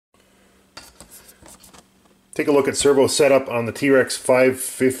Take a look at servo setup on the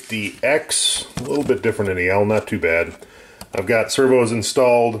TREX550X. A little bit different than the L, not too bad. I've got servos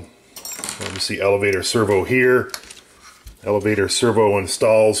installed. Let me see, elevator servo here. Elevator servo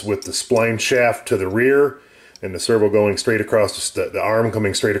installs with the spline shaft to the rear and the servo going straight across the arm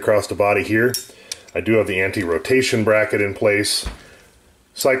coming straight across the body here. I do have the anti-rotation bracket in place.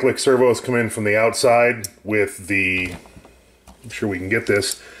 Cyclic servos come in from the outside with the, I'm sure we can get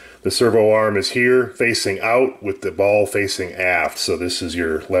this, the servo arm is here facing out with the ball facing aft. So this is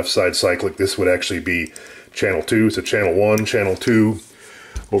your left side cyclic. This would actually be channel 2, so channel 1, channel 2.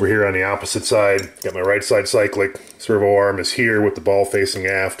 Over here on the opposite side, got my right side cyclic. Servo arm is here with the ball facing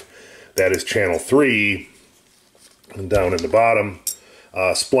aft. That is channel 3. And down in the bottom,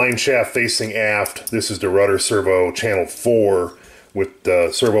 spline shaft facing aft. This is the rudder servo channel 4 with the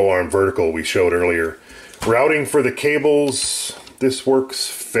servo arm vertical we showed earlier. Routing for the cables, this works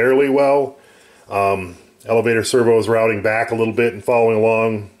fairly well. Elevator servo is routing back a little bit and following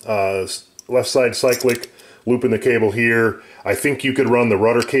along. Left side cyclic, looping the cable here. I think you could run the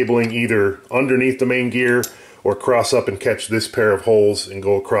rudder cabling either underneath the main gear or cross up and catch this pair of holes and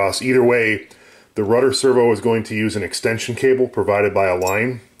go across. Either way, the rudder servo is going to use an extension cable provided by a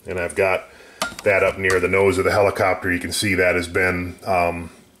line, and I've got that up near the nose of the helicopter. You can see that has been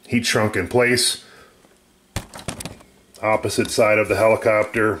heat shrunk in place. Opposite side of the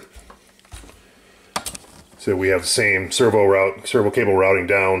helicopter. So we have the same servo cable routing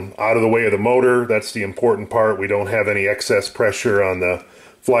down out of the way of the motor. That's the important part. We don't have any excess pressure on the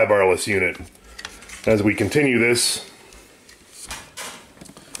flybarless unit. As we continue this,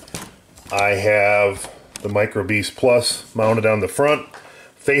 I have the Micro Beast Plus mounted on the front,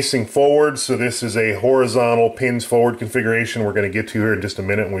 facing forward. So this is a horizontal pins forward configuration we're going to get to here in just a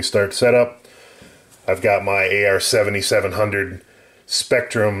minute when we start setup. I've got my AR-7700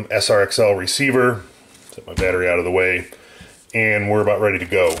 Spectrum SRXL receiver. Set my battery out of the way, and we're about ready to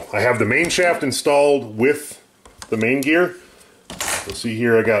go. I have the main shaft installed with the main gear. You'll see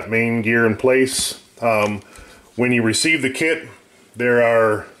here I got main gear in place. When you receive the kit, there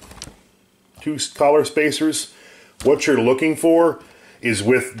are 2 collar spacers. What you're looking for is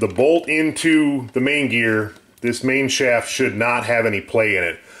with the bolt into the main gear, this main shaft should not have any play in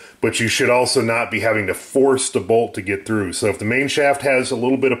it, but you should also not be having to force the bolt to get through. So if the main shaft has a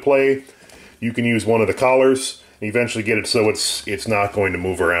little bit of play, you can use one of the collars and eventually get it so it's not going to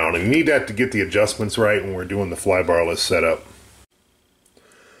move around. And you need that to get the adjustments right when we're doing the flybarless setup.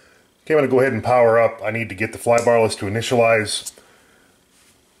 Okay, I'm going to go ahead and power up. I need to get the flybarless to initialize.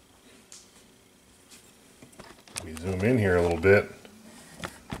 Let me zoom in here a little bit.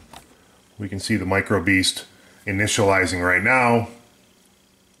 We can see the Micro Beast initializing right now.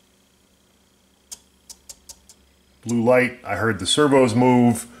 Blue light, I heard the servos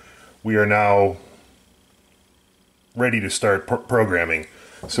move. We are now ready to start programming.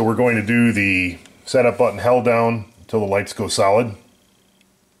 So we're going to do the setup button held down until the lights go solid.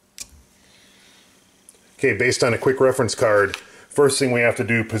 Okay, based on a quick reference card, first thing we have to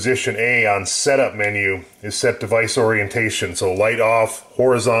do, position A on setup menu, is set device orientation. So light off,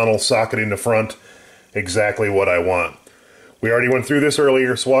 horizontal, socket in the front, exactly what I want. We already went through this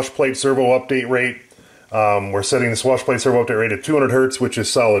earlier, swash plate servo update rate. We're setting the swash plate servo update rate at 200 Hertz, which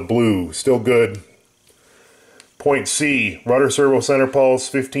is solid blue, still good. Point C, rudder servo center pulse,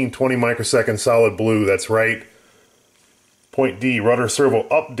 15-20 microseconds, solid blue, that's right. Point D, rudder servo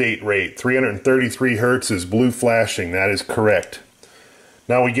update rate, 333 Hertz is blue flashing, that is correct.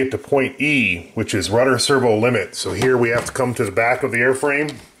 Now we get to point E, which is rudder servo limit. So here we have to come to the back of the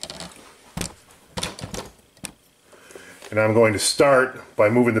airframe. And I'm going to start by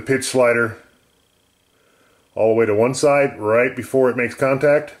moving the pitch slider all the way to one side right before it makes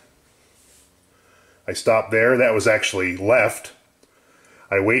contact. I stop there. That was actually left.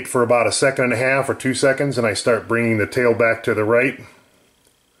 I wait for about 1.5 seconds or 2 seconds, and I start bringing the tail back to the right.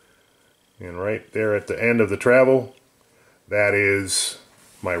 And right there at the end of the travel, that is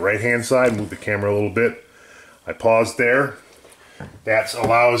my right hand side. Move the camera a little bit. I pause there. That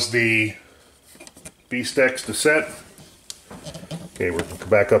allows the V-Stex to set. Okay, we're going to come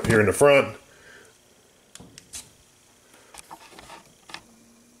back up here in the front.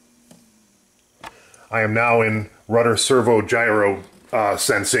 I am now in rudder servo gyro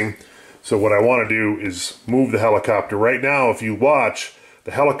sensing. So what I want to do is move the helicopter. Right now, if you watch,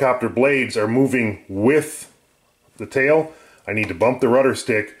 the helicopter blades are moving with the tail. I need to bump the rudder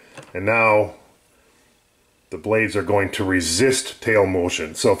stick, and now the blades are going to resist tail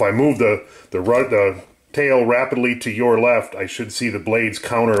motion. So if I move the tail rapidly to your left, I should see the blades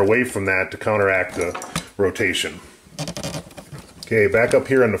counter away from that to counteract the rotation. Okay, back up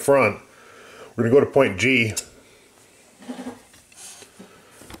here in the front, we're We're going to go to point G,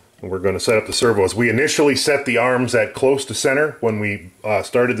 and we're going to set up the servos. We initially set the arms at close to center when we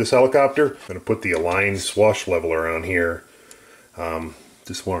started this helicopter. I'm going to put the Align swash leveler on here.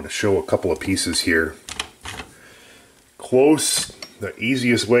 Just wanted to show a couple of pieces here. Close, the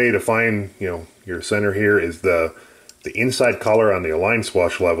easiest way to find, you know, your center here is the inside collar on the Align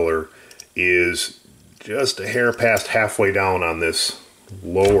swash leveler is just a hair past halfway down on this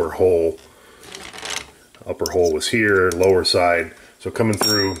lower hole. Upper hole was here, lower side. So coming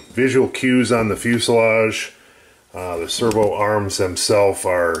through, visual cues on the fuselage. The servo arms themselves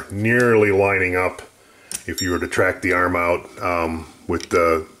are nearly lining up if you were to track the arm out with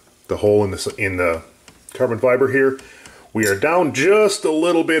the hole in the carbon fiber here. We are down just a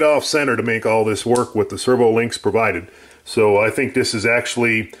little bit off center to make all this work with the servo links provided. So I think this is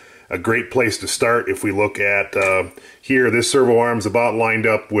actually a great place to start. If we look at here, this servo arm's about lined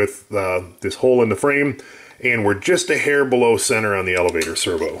up with this hole in the frame, and we're just a hair below center on the elevator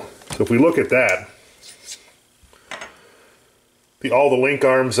servo. So if we look at that, all the link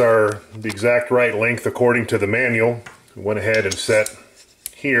arms are the exact right length according to the manual. We went ahead and set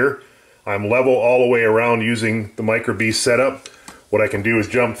here. I'm level all the way around using the Micro Beast setup. What I can do is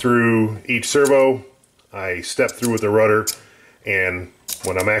jump through each servo. I step through with the rudder, and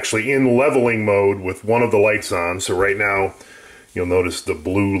when I'm actually in leveling mode with one of the lights on, so right now you'll notice the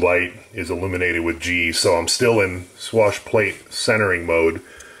blue light is illuminated with G, so I'm still in swash plate centering mode.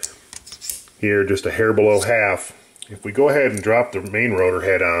 Here, just a hair below half. If we go ahead and drop the main rotor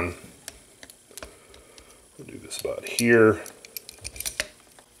head on, we'll do this about here.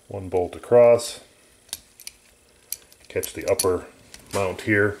 One bolt across. Catch the upper mount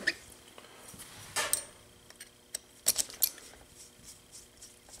here.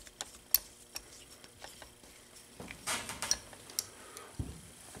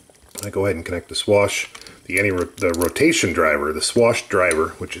 I go ahead and connect the swash, the rotation driver, the swash driver,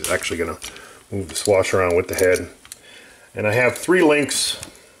 which is actually going to move the swash around with the head. And I have 3 links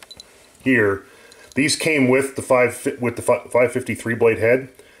here. These came with the 553 blade head.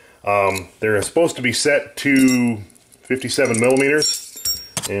 They're supposed to be set to 57 millimeters,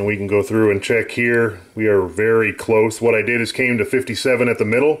 and we can go through and check here. We are very close. What I did is came to 57 at the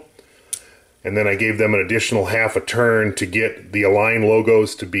middle, and then I gave them an additional half a turn to get the Align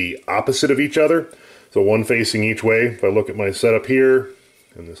logos to be opposite of each other. So one facing each way. If I look at my setup here,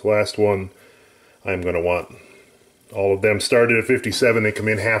 and this last one, I'm going to want all of them started at 57. They come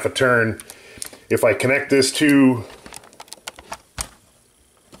in half a turn. If I connect this to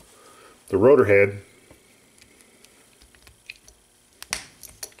the rotor head,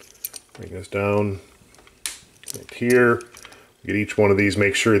 bring this down right here, get each one of these,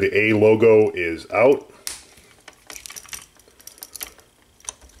 make sure the A logo is out.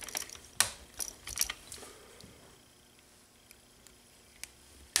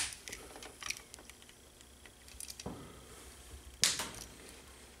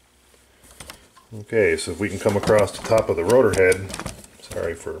 Okay, so if we can come across the top of the rotor head,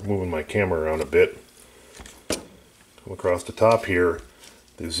 sorry for moving my camera around a bit, come across the top here,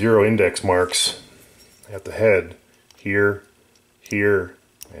 the 0 index marks at the head here, here,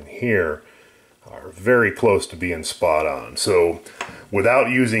 and here are very close to being spot on. So without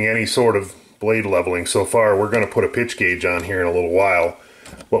using any sort of blade leveling so far, we're going to put a pitch gauge on here in a little while.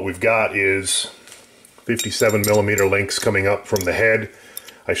 What we've got is 57 millimeter links coming up from the head.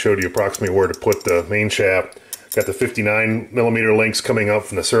 I showed you approximately where to put the main shaft. Got the 59 millimeter links coming up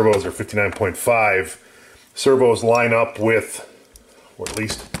from the servos, or 59.5. Servos line up with, or at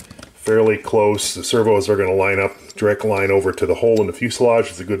least fairly close. The servos are going to line up, direct line over to the hole in the fuselage.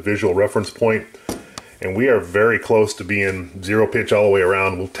 It's a good visual reference point. And we are very close to being 0 pitch all the way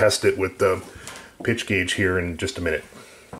around. We'll test it with the pitch gauge here in just a minute.